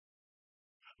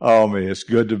Oh man, it's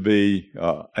good to be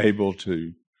able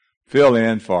to fill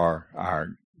in for our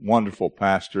wonderful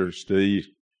pastor, Steve.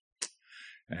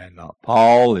 And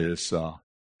Paul is our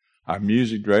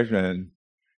music director, and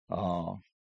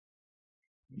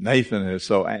Nathan is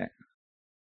so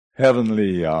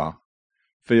heavenly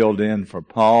filled in for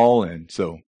Paul. And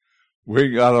so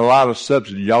we got a lot of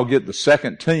substance. Y'all get the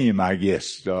second team, I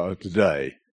guess,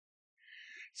 today.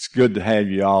 It's good to have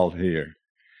you all here.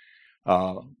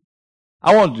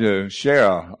 I want to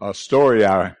share a story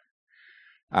I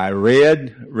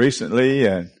read recently,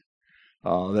 and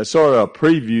that's sort of a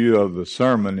preview of the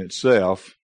sermon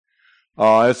itself.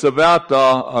 It's about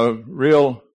a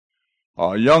real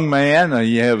young man.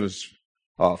 He was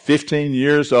 15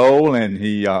 years old, and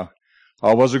he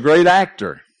was a great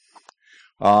actor.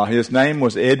 His name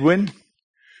was Edwin.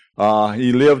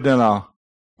 He lived in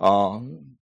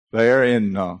there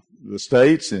in the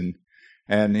States, and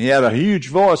he had a huge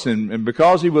voice, and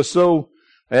because he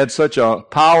had such a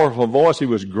powerful voice, he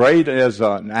was great as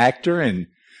an actor, and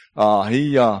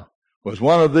he was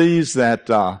one of these that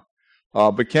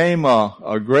became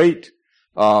a great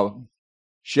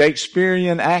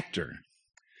Shakespearean actor.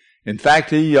 In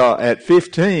fact, he at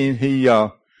 15 he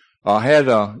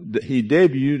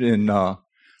debuted in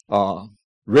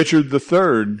Richard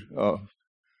III,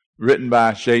 written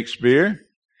by Shakespeare,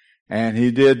 and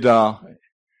he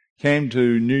came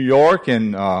to New York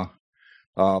and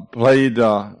played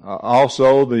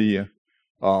also the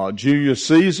Julius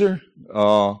Caesar,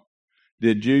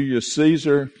 did Julius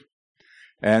Caesar,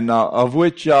 and of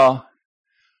which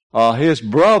his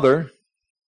brother,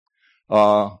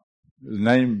 his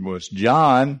name was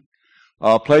John,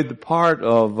 played the part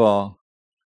of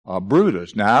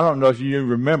Brutus. Now, I don't know if you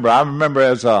remember. I remember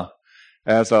as a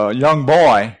young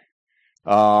boy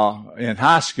in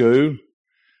high school,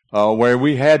 where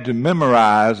we had to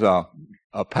memorize a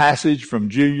passage from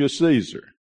Julius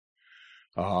Caesar,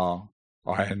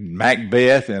 and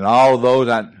Macbeth, and all of those.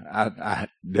 I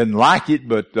didn't like it,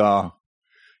 but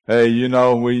hey, you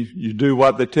do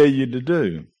what they tell you to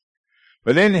do.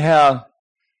 But anyhow,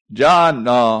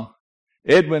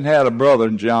 Edwin had a brother,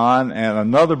 John, and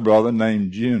another brother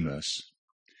named Junus,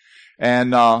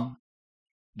 and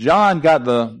John got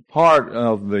the part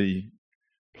of the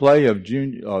play of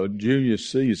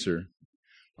Julius Caesar,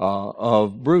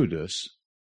 of Brutus,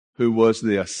 who was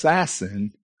the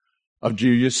assassin of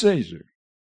Julius Caesar.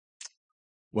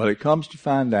 Well, it comes to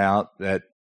find out that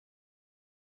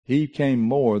he became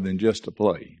more than just a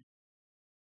play.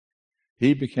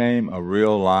 He became a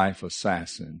real-life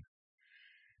assassin.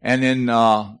 And in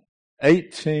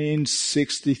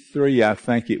 1863, I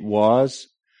think it was,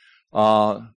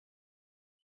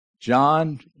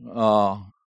 John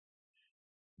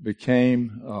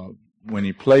became, when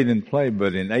he played in play,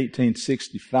 but in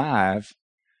 1865,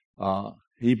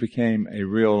 he became a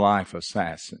real-life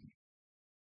assassin.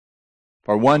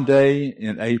 For one day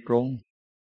in April,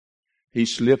 he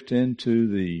slipped into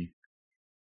the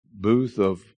booth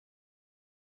of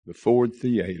the Ford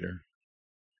Theater,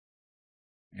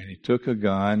 and he took a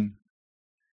gun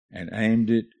and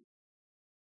aimed it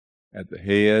at the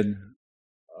head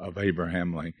of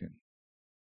Abraham Lincoln.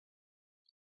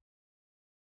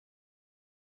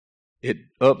 It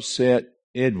upset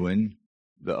Edwin,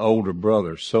 the older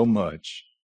brother, so much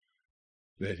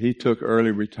that he took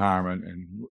early retirement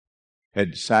and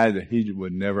had decided that he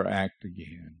would never act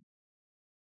again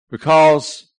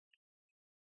because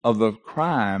of the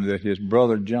crime that his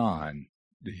brother John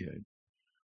did.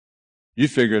 You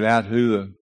figured out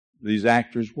who these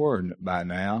actors were by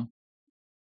now.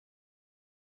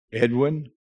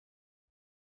 Edwin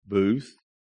Booth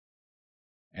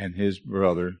and his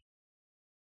brother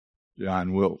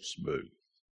John Wilkes Booth.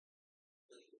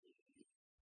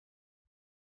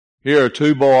 Here are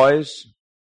two boys,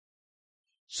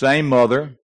 same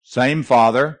mother, same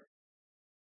father,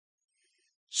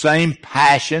 same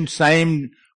passion, same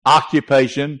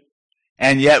occupation,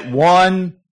 and yet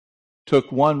one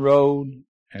took one road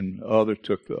and the other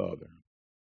took the other.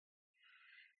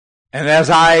 And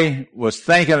as I was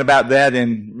thinking about that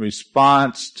in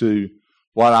response to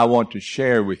what I want to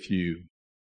share with you,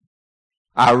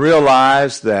 I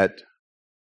realized that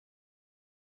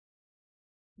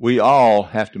we all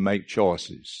have to make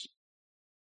choices.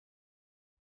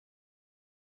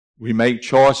 We make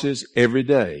choices every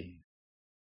day.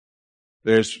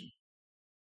 There's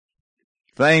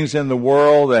things in the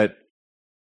world that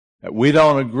we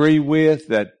don't agree with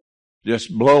that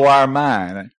just blow our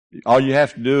mind. All you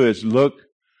have to do is look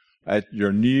at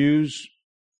your news,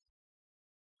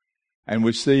 and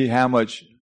we see how much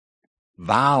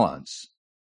violence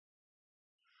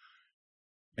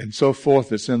and so forth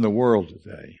that's in the world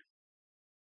today.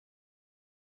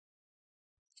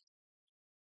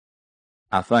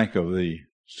 I think of the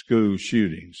school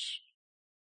shootings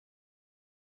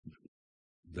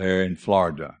there in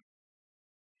Florida.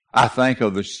 I think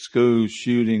of the school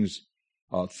shootings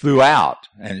throughout,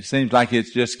 and it seems like it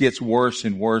just gets worse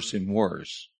and worse and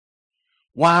worse.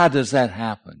 Why does that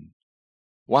happen?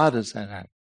 Why does that happen?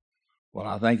 Well,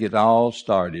 I think it all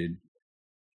started,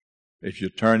 if you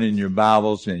turn in your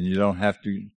Bibles, and you don't have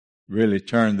to really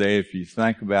turn there, if you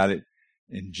think about it,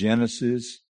 in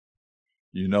Genesis,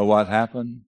 you know what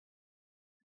happened?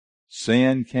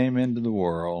 Sin came into the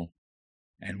world,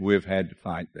 and we've had to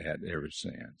fight that ever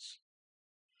since.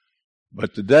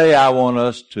 But today I want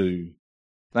us to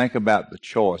think about the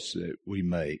choice that we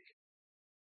make.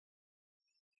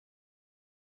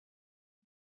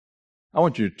 I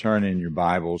want you to turn in your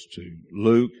Bibles to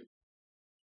Luke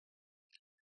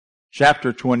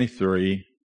chapter 23,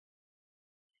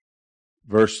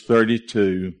 verse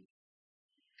 32,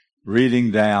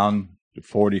 reading down to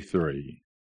 43.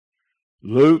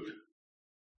 Luke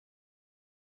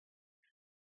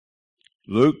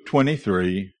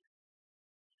 23,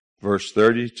 verse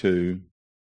 32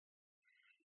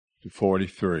 to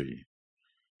 43.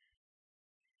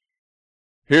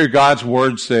 Here God's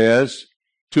word says,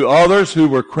 "To others who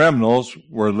were criminals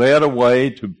were led away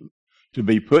to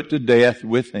be put to death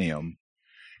with him.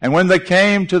 And when they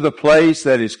came to the place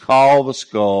that is called the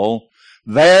Skull,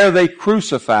 there they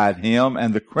crucified him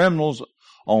and the criminals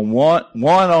on one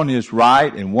on his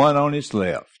right and one on his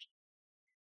left.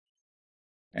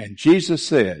 And Jesus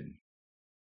said,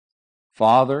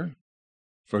 'Father,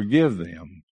 forgive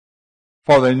them,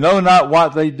 for they know not what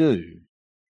they do.'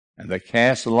 And they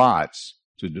cast lots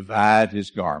to divide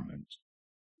his garment.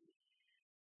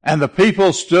 And the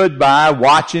people stood by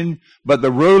watching, but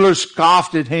the rulers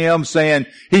scoffed at him, saying,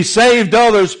 'He saved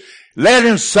others, let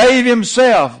him save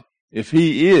himself, if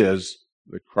he is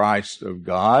the Christ of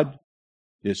God,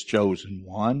 his chosen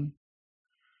one.'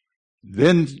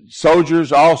 Then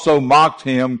soldiers also mocked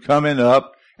him, coming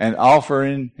up and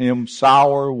offering him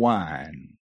sour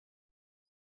wine,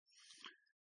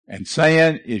 and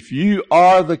saying, 'If you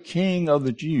are the King of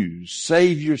the Jews,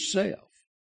 save yourself.'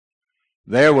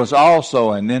 There was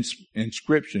also an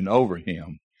inscription over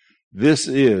him, 'This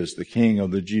is the King of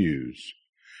the Jews.'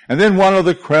 And then one of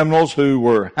the criminals who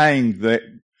were hanged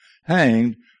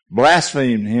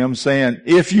blasphemed him, saying,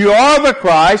 'If you are the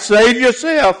Christ, save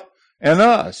yourself and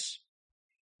us.'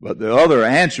 But the other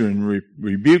answering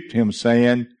rebuked him,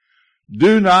 saying,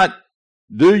 'Do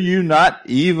you not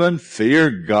even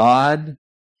fear God,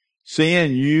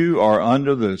 seeing you are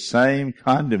under the same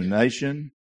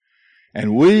condemnation?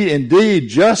 And we indeed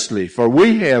justly, for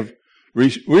we have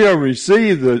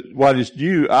received what is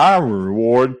due our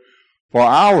reward for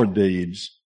our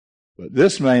deeds. But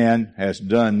this man has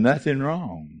done nothing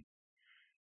wrong.'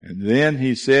 And then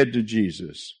he said to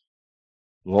Jesus,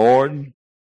 'Lord,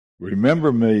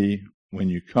 remember me when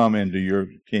you come into your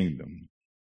kingdom.'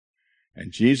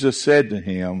 And Jesus said to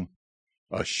him,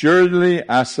 'Assuredly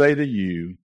I say to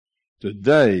you,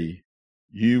 today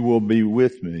you will be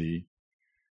with me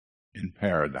in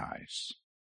paradise.'"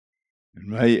 And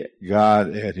may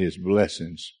God add his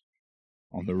blessings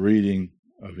on the reading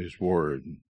of his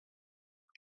word.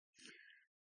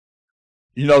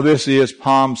 You know, this is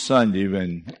Palm Sunday,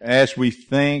 and as we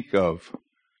think of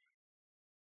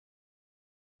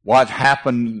what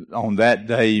happened on that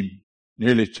day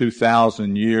nearly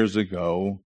 2,000 years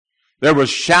ago, there were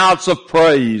shouts of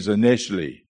praise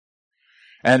initially.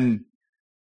 And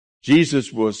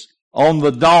Jesus was on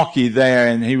the donkey there,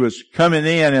 and he was coming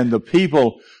in, and the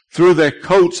people threw their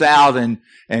coats out and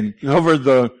covered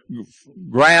the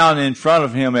ground in front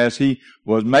of him as he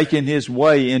was making his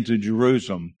way into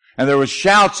Jerusalem. And there were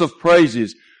shouts of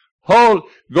praises.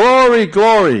 "Glory,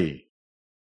 glory!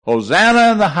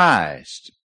 Hosanna in the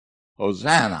highest!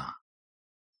 Hosanna!"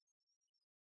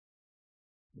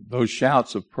 Those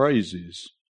shouts of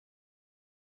praises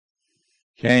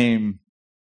changed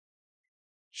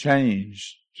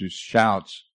to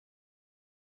shouts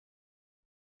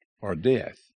for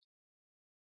death.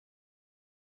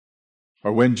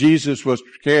 Or when Jesus was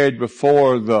carried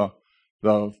before the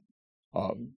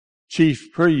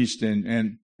chief priest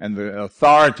and the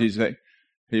authorities, that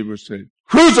he was said,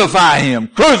 "Crucify him!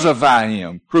 Crucify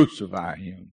him! Crucify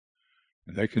him!"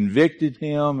 And they convicted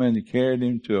him and carried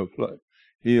him to a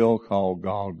hill called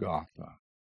Golgotha.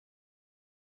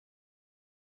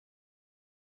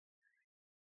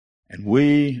 And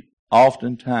we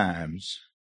oftentimes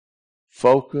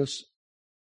focus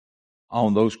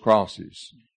on those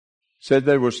crosses. Said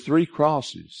there was 3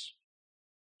 crosses.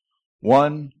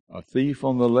 One, a thief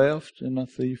on the left and a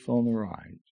thief on the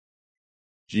right.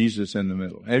 Jesus in the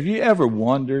middle. Have you ever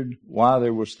wondered why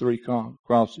there was 3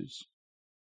 crosses?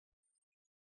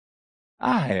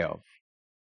 I have.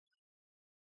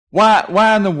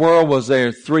 Why in the world was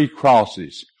there 3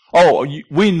 crosses? Oh,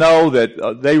 we know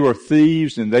that they were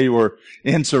thieves and they were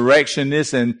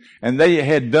insurrectionists and they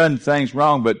had done things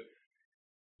wrong, but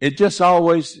it just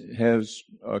always has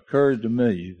occurred to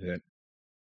me that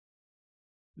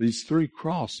these 3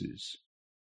 crosses,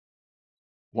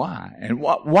 why? And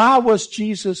why was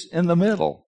Jesus in the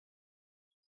middle?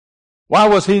 Why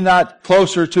was he not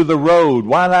closer to the road?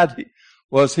 Why not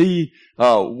was he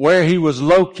where he was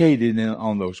located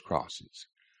on those crosses?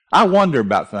 I wonder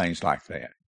about things like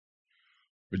that.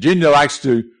 Virginia likes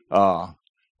to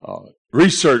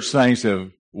research things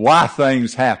of why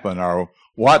things happen or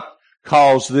what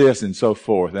caused this and so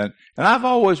forth. And I've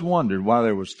always wondered why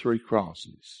there was 3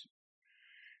 crosses.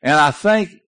 And I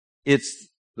think it's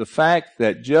the fact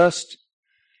that just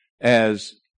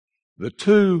as the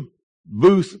 2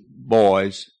 Booth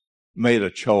boys made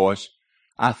a choice,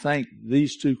 I think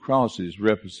these 2 crosses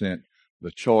represent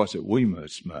the choice that we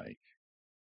must make.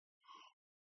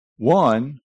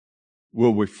 One,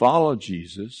 will we follow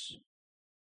Jesus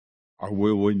or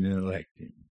will we neglect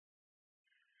him?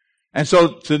 And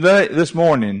so this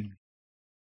morning,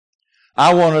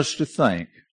 I want us to think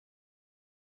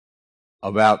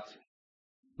about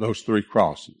those 3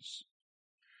 crosses.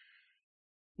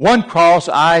 One cross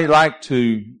I like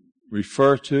to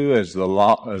refer to as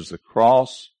the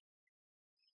cross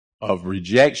of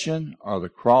rejection or the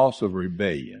cross of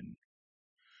rebellion.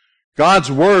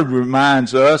 God's Word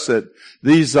reminds us that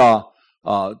these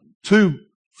 2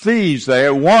 thieves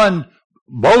there, one,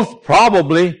 both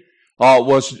probably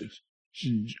was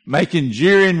making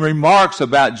jeering remarks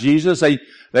about Jesus.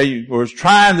 They were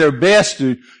trying their best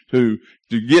to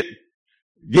get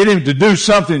him to do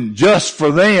something just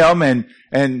for them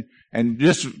and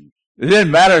just, it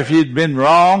didn't matter if he'd been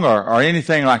wrong or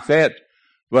anything like that.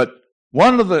 But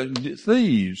one of the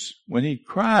thieves, when he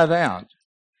cried out,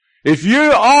 if you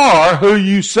are who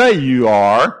you say you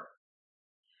are,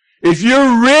 if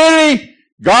you're really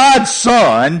God's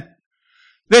son,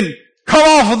 then come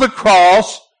off of the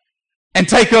cross and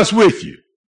take us with you.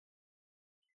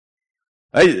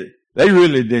 They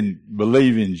really didn't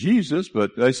believe in Jesus,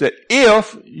 but they said,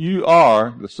 if you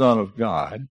are the Son of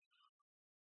God,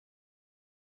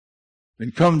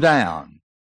 then come down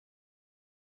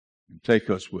and take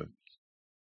us with us.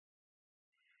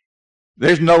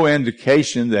 There's no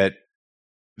indication that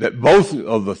both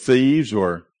of the thieves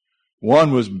or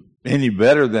one was any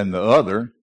better than the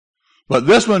other, but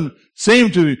this one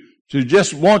seemed to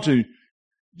just want to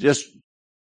just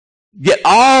get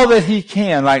all that he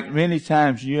can, like many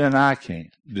times you and I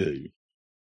can't do.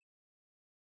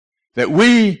 That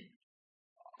we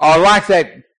are like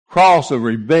that cross of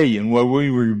rebellion where we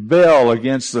rebel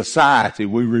against society.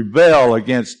 We rebel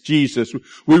against Jesus.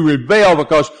 We rebel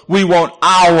because we want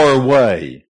our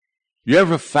way. You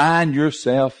ever find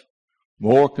yourself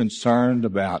more concerned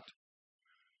about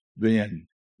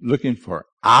looking for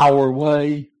our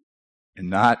way and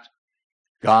not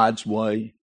God's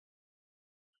way?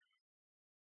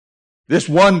 This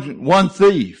one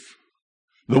thief,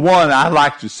 the one I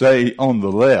like to say on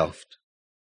the left,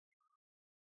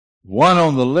 one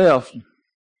on the left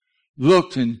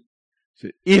looked and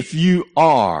said, if you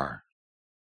are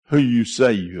who you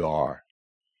say you are,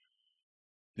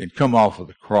 then come off of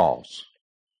the cross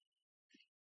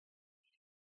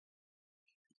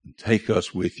and take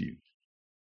us with you.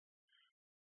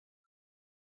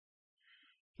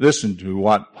 Listen to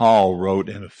what Paul wrote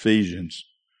in Ephesians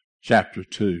chapter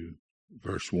 2,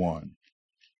 verse 1.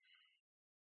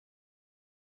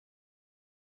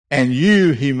 And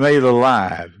you he made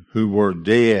alive who were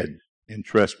dead in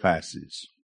trespasses.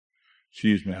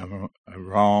 Excuse me, I'm in a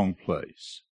wrong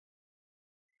place.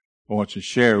 I want to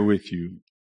share with you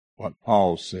what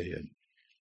Paul said.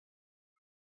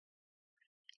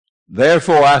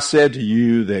 Therefore I said to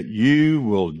you that you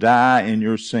will die in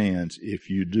your sins if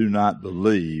you do not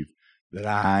believe that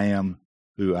I am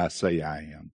who I say I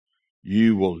am.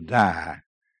 You will die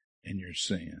in your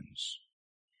sins.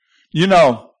 You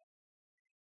know,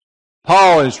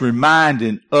 Paul is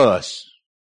reminding us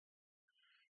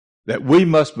that we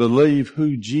must believe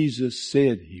who Jesus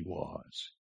said he was.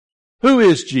 Who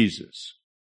is Jesus?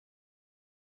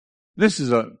 This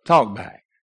is a talk back.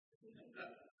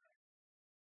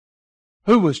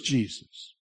 Who was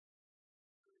Jesus?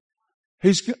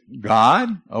 He's God,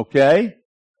 okay.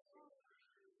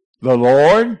 The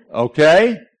Lord,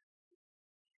 okay.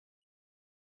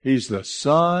 He's the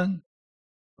Son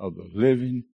of the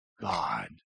living God.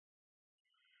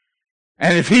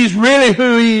 And if He's really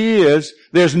who He is,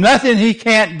 there's nothing He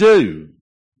can't do.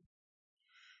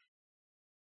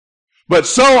 But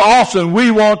so often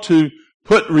we want to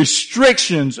put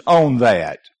restrictions on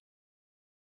that.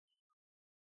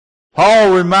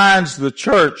 Paul reminds the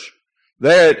church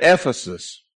there at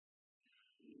Ephesus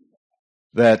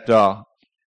that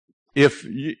if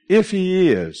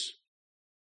He is,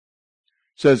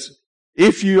 says,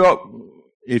 if you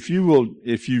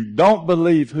don't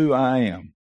believe who I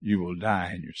am, you will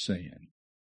die in your sin.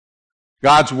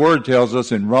 God's Word tells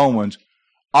us in Romans,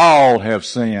 all have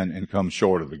sinned and come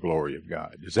short of the glory of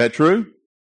God. Is that true?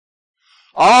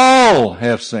 All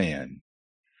have sinned.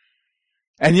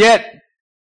 And yet,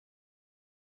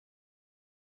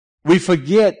 we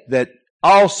forget that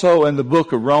also in the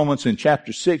book of Romans in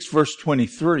chapter 6 verse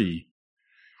 23,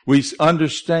 we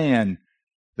understand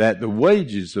that the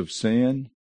wages of sin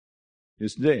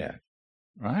is death,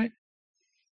 right?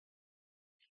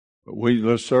 But we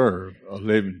will serve a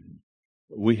living.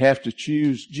 We have to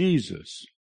choose Jesus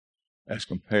as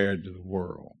compared to the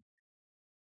world.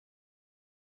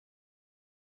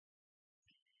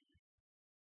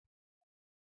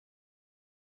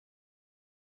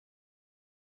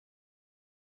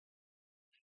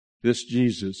 This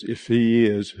Jesus, if He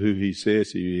is who He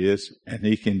says He is, and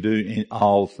He can do in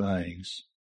all things,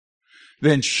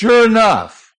 then sure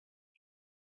enough,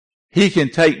 He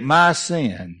can take my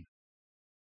sin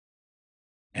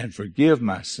and forgive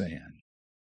my sin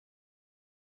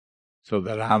so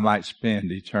that I might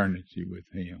spend eternity with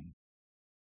Him.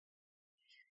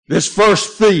 This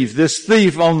first thief, this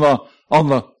thief on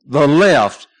the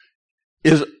left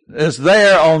is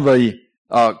there on the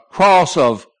cross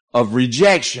of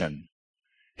rejection.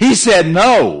 He said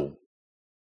no.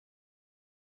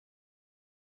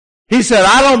 He said,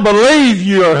 I don't believe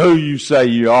you are who you say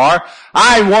you are.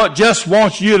 I just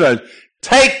want you to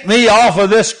take me off of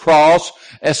this cross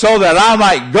so that I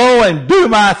might go and do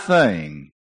my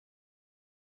thing.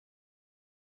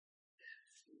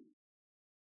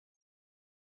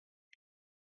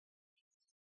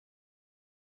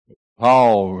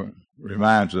 Paul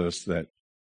reminds us that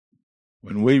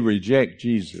when we reject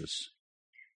Jesus,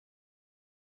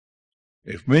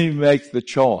 if we make the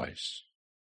choice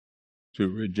to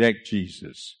reject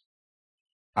Jesus,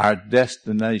 our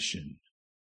destination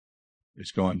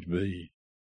is going to be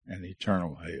an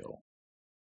eternal hell.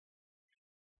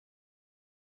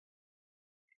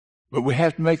 But we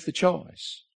have to make the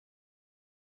choice.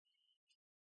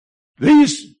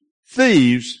 These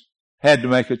thieves had to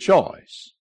make a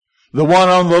choice. The one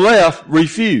on the left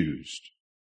refused.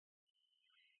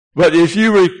 But if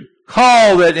you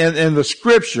recall that in the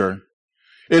scripture,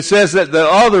 it says that the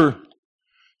other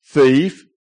thief,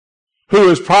 who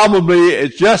is probably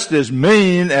just as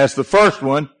mean as the first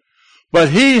one, but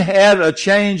he had a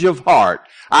change of heart.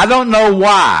 I don't know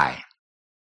why.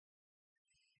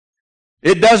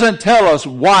 It doesn't tell us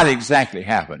what exactly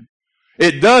happened.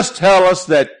 It does tell us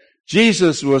that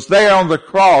Jesus was there on the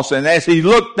cross, and as He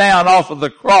looked down off of the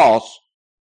cross,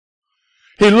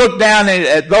 He looked down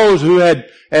at those who had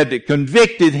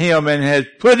convicted Him and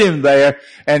had put Him there,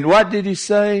 and what did He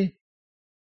say?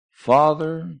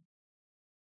 Father,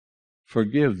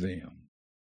 forgive them,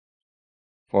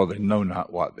 for they know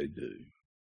not what they do.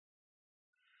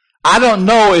 I don't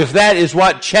know if that is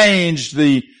what changed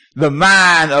the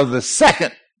mind of the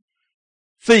second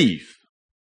thief,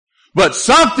 but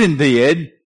something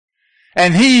did.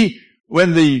 And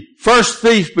when the first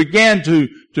thief began to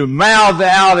mouth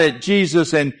out at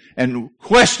Jesus and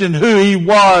question who He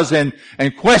was and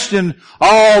question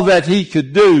all that He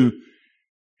could do,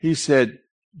 He said,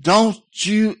 don't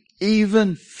you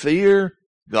even fear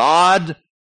God?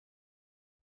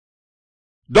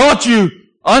 Don't you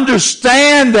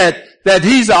understand that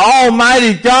He's the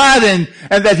Almighty God and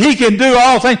that He can do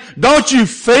all things? Don't you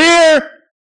fear?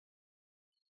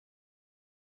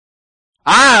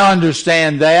 I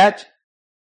understand that.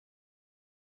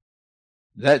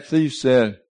 That thief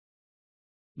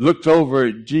looked over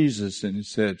at Jesus and he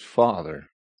said, Father,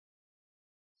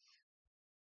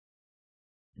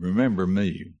 remember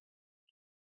me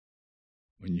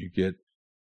when you get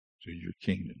to your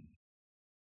kingdom.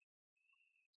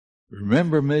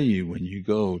 Remember me when you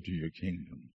go to your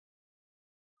kingdom.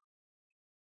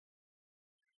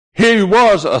 He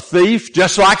was a thief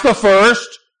just like the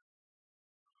first.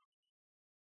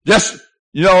 Just,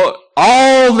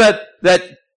 all that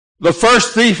the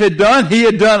first thief had done, he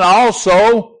had done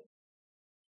also.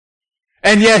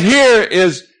 And yet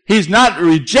he's not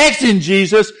rejecting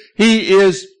Jesus, he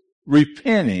is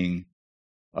repenting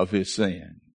of his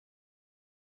sin.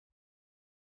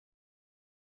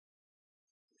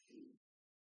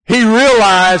 He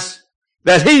realized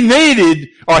that he needed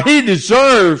or he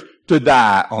deserved to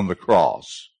die on the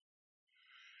cross.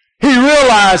 He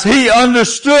realized, he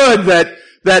understood that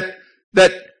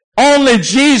only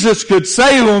Jesus could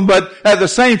save him, but at the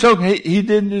same token, he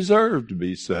didn't deserve to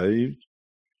be saved.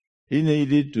 He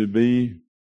needed to be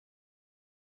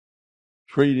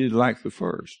treated like the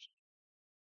first.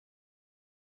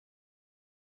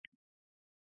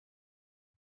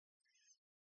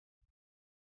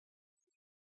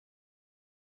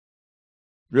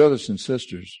 Brothers and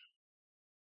sisters,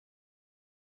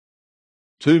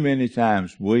 too many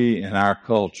times we in our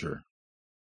culture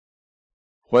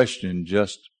question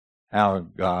just how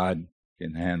God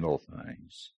can handle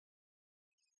things.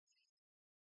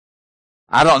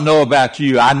 I don't know about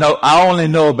you. I only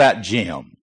know about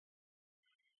Jim.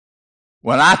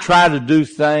 When I try to do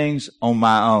things on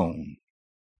my own,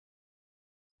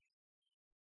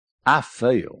 I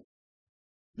fail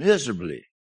miserably.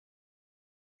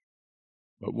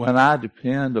 But when I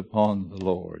depend upon the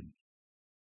Lord,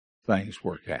 things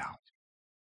work out.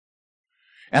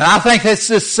 And I think that's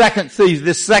this second thief,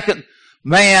 this second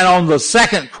man on the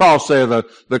second cross there,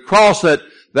 the cross that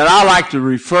I like to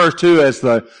refer to as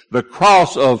the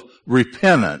cross of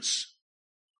repentance.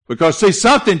 Because see,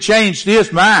 something changed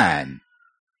his mind.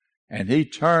 And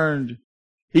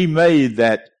he made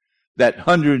that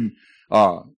 300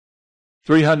 or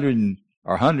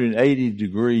 180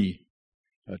 degree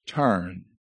turn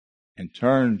and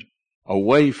turned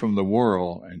away from the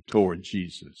world and toward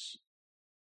Jesus.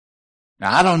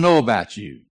 Now, I don't know about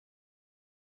you,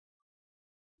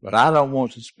 but I don't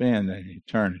want to spend an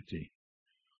eternity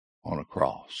on a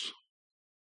cross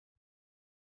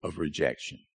of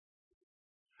rejection.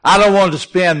 I don't want to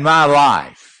spend my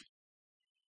life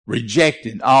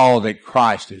rejecting all that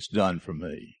Christ has done for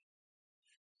me.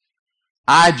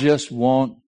 I just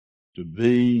want to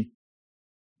be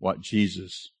what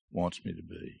Jesus wants me to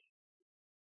be.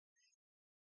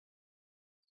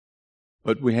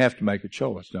 But we have to make a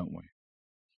choice, don't we?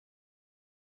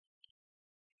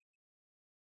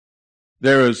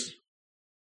 There is,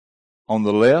 on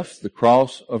the left, the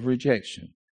cross of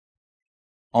rejection.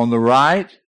 On the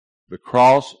right, the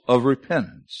cross of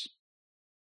repentance.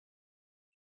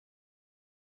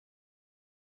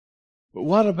 But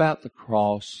what about the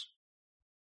cross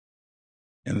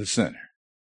in the center?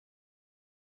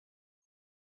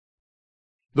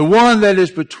 The one that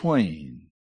is between.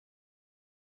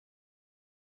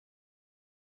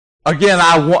 Again,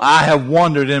 I have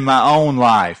wondered in my own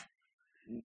life,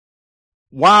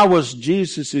 why was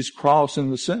Jesus' cross in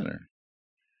the center?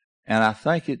 And I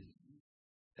think it,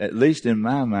 at least in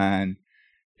my mind,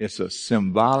 it's a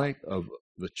symbolic of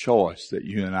the choice that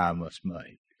you and I must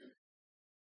make.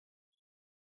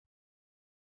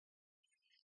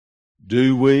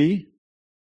 Do we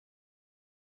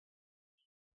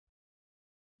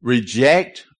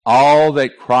reject all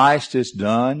that Christ has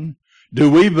done? Do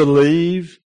we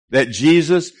believe that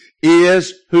Jesus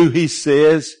is who he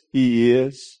says he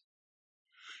is?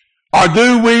 Or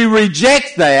do we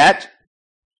reject that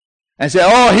and say,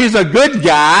 oh, he's a good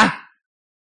guy,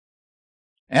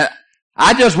 and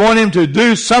I just want him to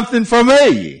do something for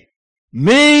me.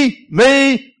 Me,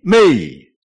 me, me.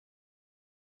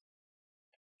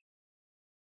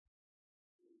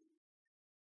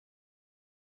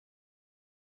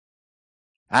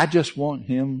 I just want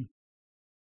him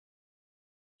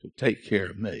to take care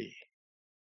of me.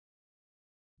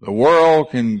 The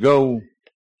world can go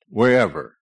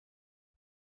wherever.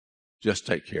 Just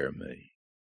take care of me.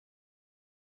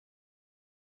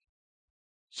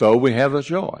 So we have a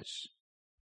choice.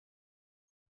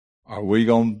 Are we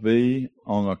going to be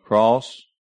on a cross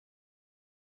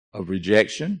of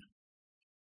rejection?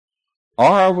 Or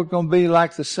are we going to be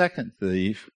like the second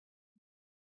thief,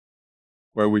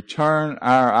 where we turn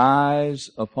our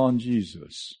eyes upon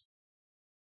Jesus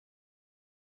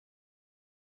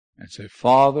and say,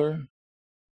 Father,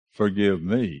 forgive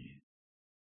me,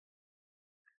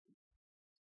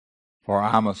 for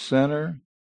I'm a sinner,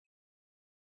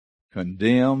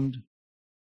 condemned,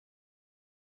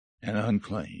 and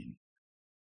unclean.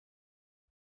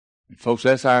 And folks,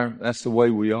 that's the way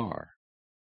we are.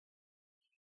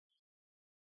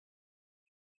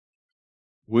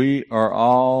 We are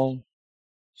all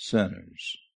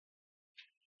sinners.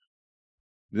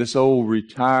 This old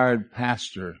retired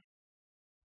pastor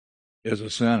is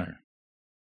a sinner.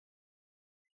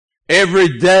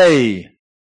 Every day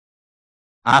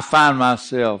I find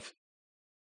myself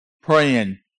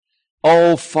praying,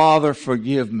 oh, Father,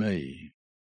 forgive me,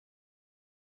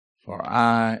 for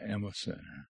I am a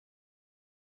sinner.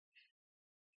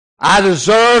 I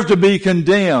deserve to be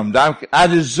condemned. I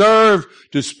deserve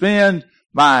to spend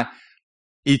my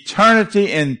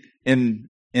eternity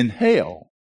in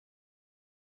hell.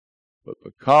 But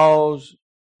because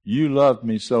you loved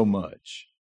me so much,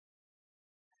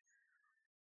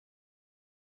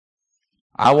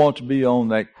 I want to be on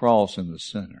that cross in the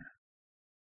center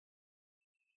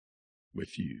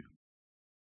with you,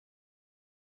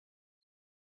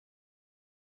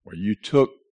 where you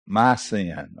took my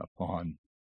sin upon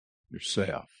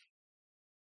yourself.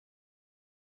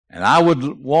 And I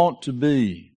would want to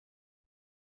be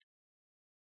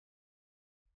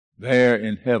there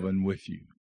in heaven with you.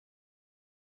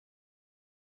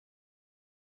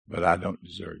 But I don't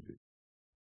deserve it.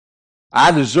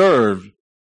 I deserve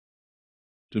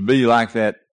to be like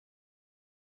that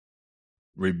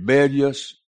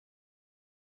rebellious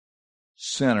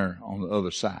sinner on the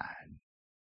other side.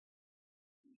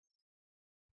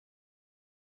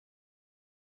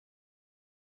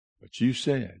 But you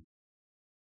said,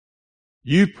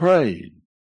 you prayed,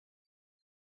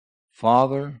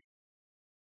 Father,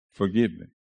 forgive me.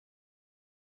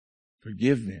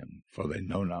 Forgive them, for they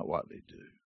know not what they do.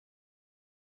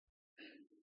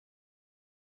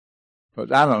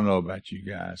 But I don't know about you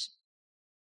guys.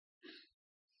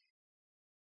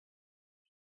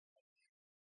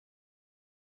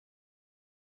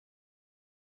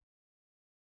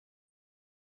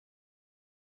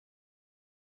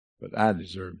 But I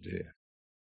deserve death.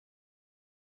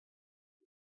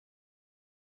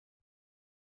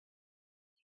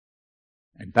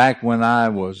 And back when I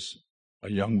was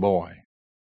a young boy,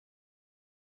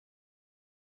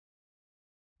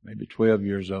 maybe 12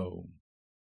 years old,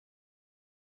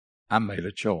 I made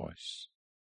a choice.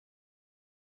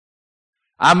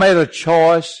 I made a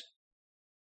choice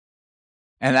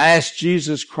and asked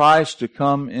Jesus Christ to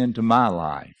come into my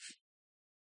life,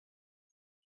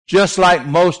 just like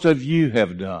most of you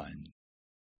have done.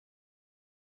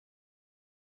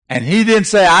 And He didn't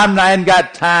say, I haven't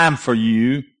got time for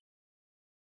you.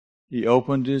 He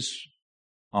opened His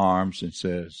arms and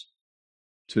says,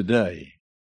 today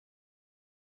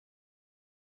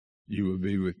you will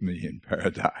be with me in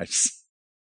paradise.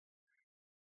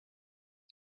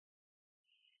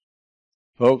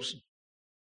 Folks,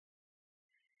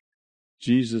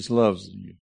 Jesus loves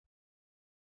you.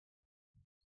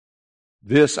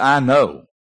 This I know,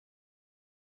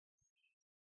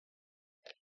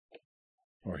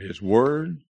 for His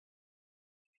Word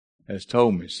has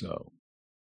told me so.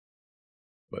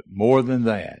 But more than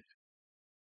that,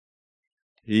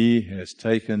 He has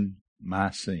taken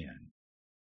my sin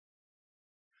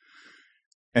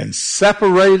and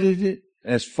separated it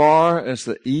as far as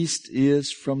the east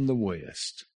is from the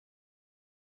west,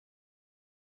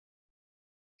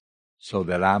 so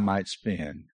that I might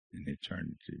spend an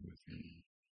eternity with Him.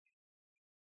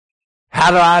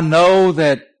 How do I know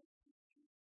that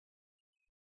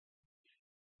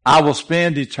I will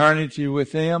spend eternity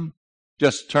with Him?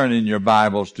 Just turn in your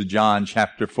Bibles to John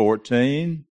chapter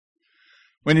 14.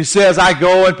 When He says, I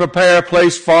go and prepare a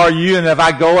place for you, and if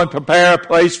I go and prepare a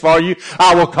place for you,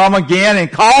 I will come again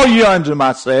and call you unto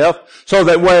myself, so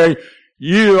that where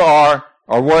you are,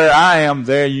 or where I am,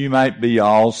 there you might be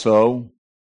also.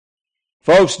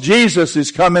 Folks, Jesus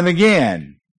is coming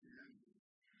again.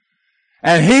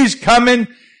 And He's coming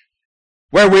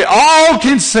where we all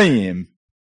can see Him.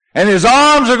 And His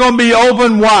arms are going to be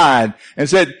open wide. And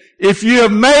said, if you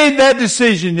have made that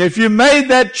decision, if you made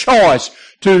that choice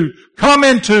to come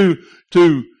unto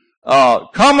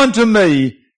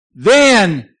me,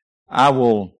 then I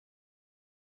will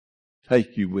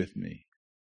take you with me.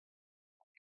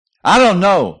 I don't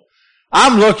know.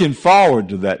 I'm looking forward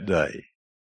to that day.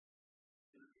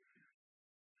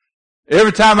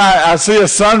 Every time I see a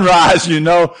sunrise,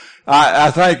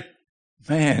 I think,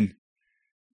 man,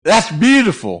 that's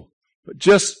beautiful. But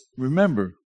just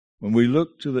remember, when we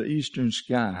look to the eastern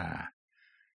sky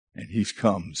and He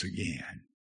comes again,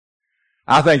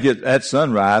 I think that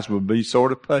sunrise will be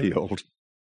sort of paled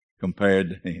compared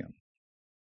to Him.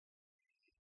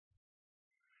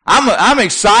 I'm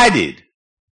excited.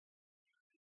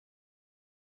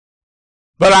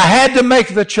 But I had to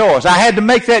make the choice. I had to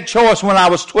make that choice when I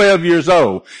was 12 years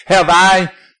old. Have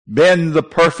I been the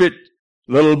perfect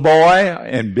little boy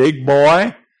and big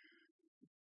boy?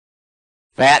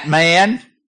 Fat man?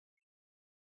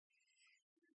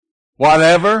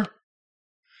 Whatever?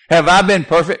 Have I been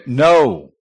perfect?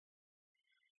 No.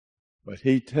 But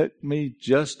He took me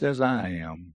just as I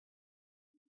am,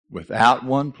 without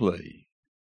one plea.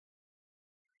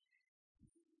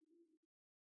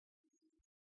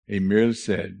 He merely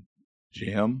said,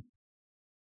 Jim,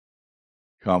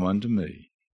 come unto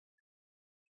me.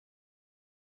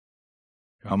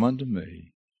 Come unto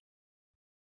me,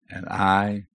 and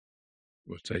I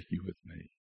will take you with me.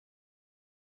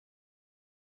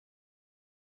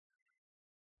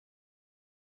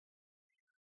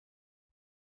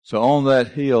 So on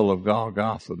that hill of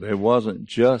Golgotha, there wasn't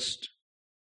just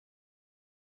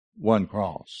one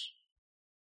cross.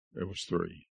 There was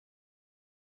three.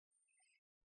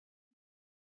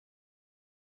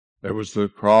 There was the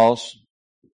cross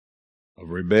of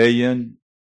rebellion.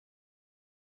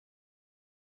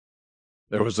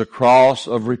 There was the cross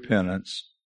of repentance.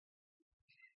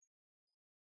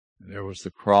 There was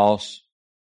the cross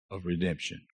of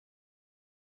redemption.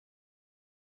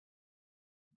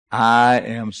 I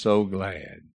am so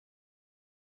glad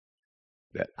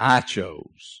that I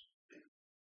chose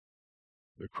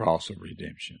the cross of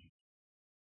redemption.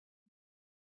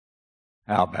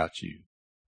 How about you?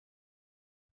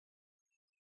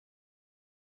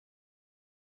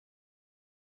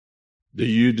 Do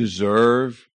you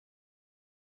deserve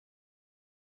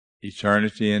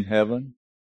eternity in heaven?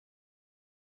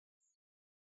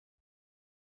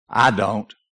 I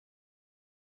don't.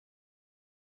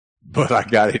 But I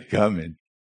got it coming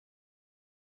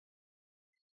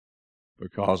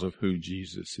because of who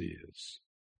Jesus is.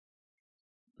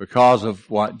 Because of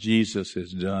what Jesus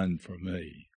has done for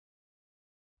me.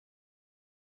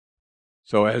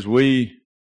 So as we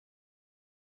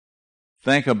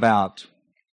think about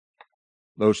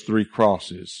those three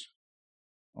crosses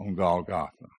on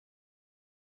Golgotha,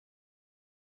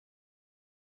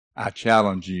 I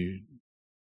challenge you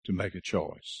to make a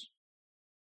choice.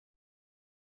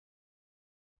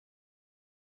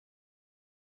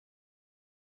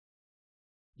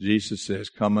 Jesus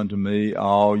says, "Come unto me,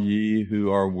 all ye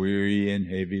who are weary and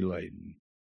heavy laden,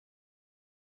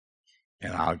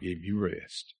 and I'll give you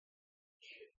rest."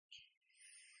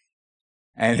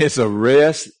 And it's a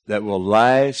rest that will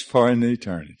last for an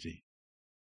eternity.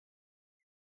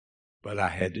 But I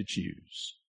had to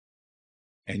choose.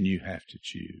 And you have to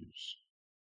choose.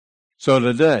 So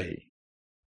today,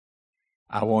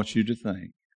 I want you to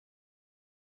think,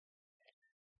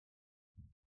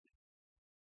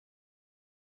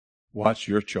 what's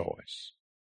your choice?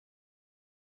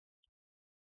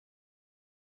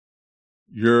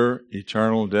 Your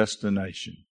eternal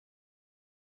destination,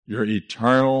 your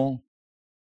eternal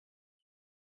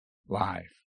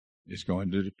life is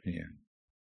going to depend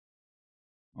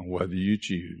on whether you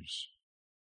choose,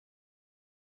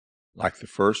 like the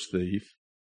first thief,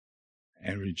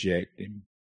 and reject him,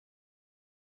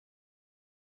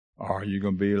 or are you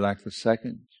going to be like the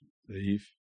second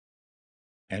thief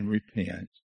and repent,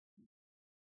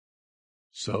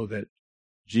 so that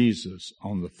Jesus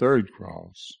on the third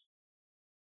cross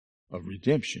of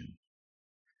redemption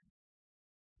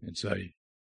can say,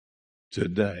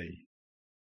 today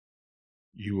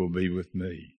you will be with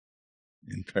me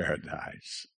in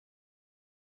paradise.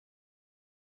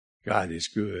 God is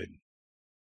good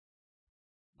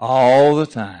all the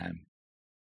time.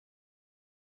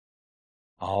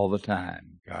 All the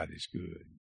time, God is good.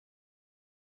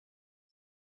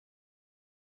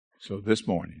 So this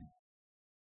morning,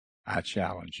 I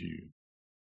challenge you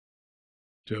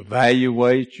to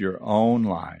evaluate your own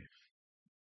life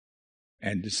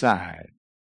and decide,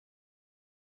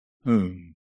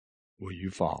 whom will you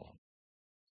follow?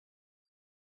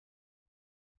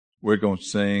 We're going to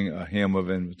sing a hymn of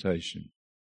invitation.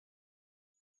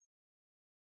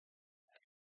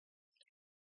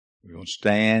 We're going to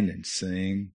stand and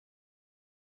sing.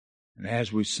 And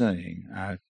as we sing,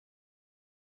 I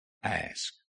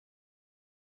ask,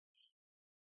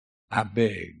 I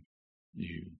beg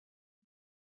you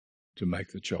to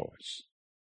make the choice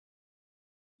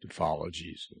to follow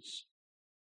Jesus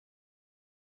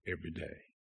every day.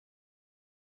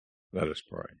 Let us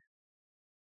pray.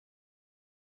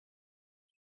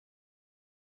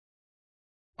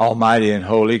 Almighty and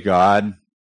holy God,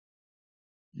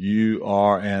 you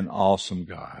are an awesome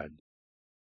God.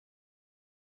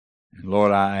 And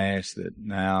Lord, I ask that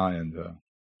now in the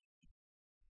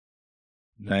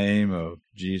name of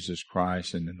Jesus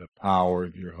Christ and in the power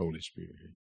of your Holy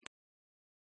Spirit,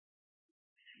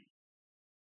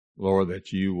 Lord,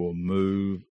 that you will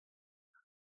move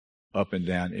up and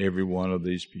down every one of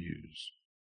these pews.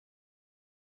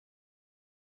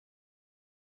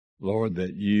 Lord,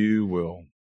 that you will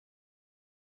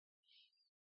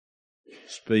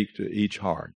speak to each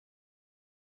heart.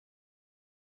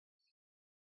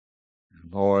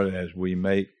 And Lord, as we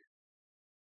make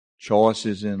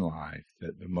choices in life,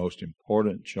 that the most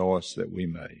important choice that we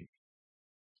make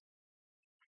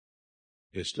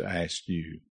is to ask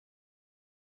you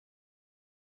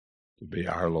to be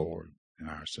our Lord and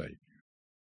our Savior.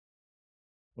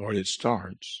 Lord, it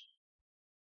starts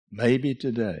maybe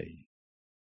today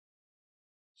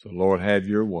So, Lord, have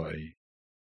your way,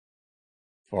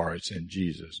 for it's in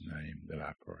Jesus' name that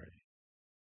I pray.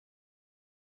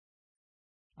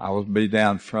 I will be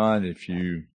down front. If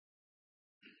you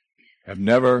have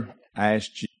never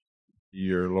asked Jesus to be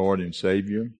your Lord and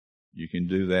Savior, you can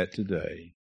do that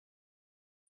today.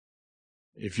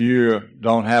 If you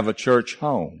don't have a church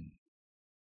home,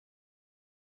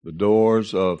 the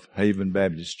doors of Haven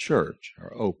Baptist Church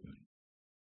are open.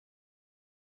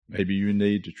 Maybe you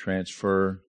need to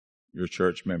transfer your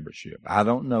church membership. I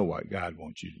don't know what God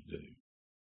wants you to do,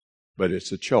 but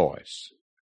it's a choice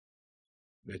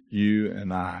that you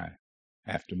and I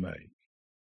have to make.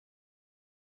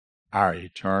 Our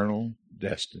eternal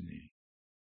destiny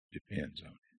depends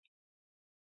on it.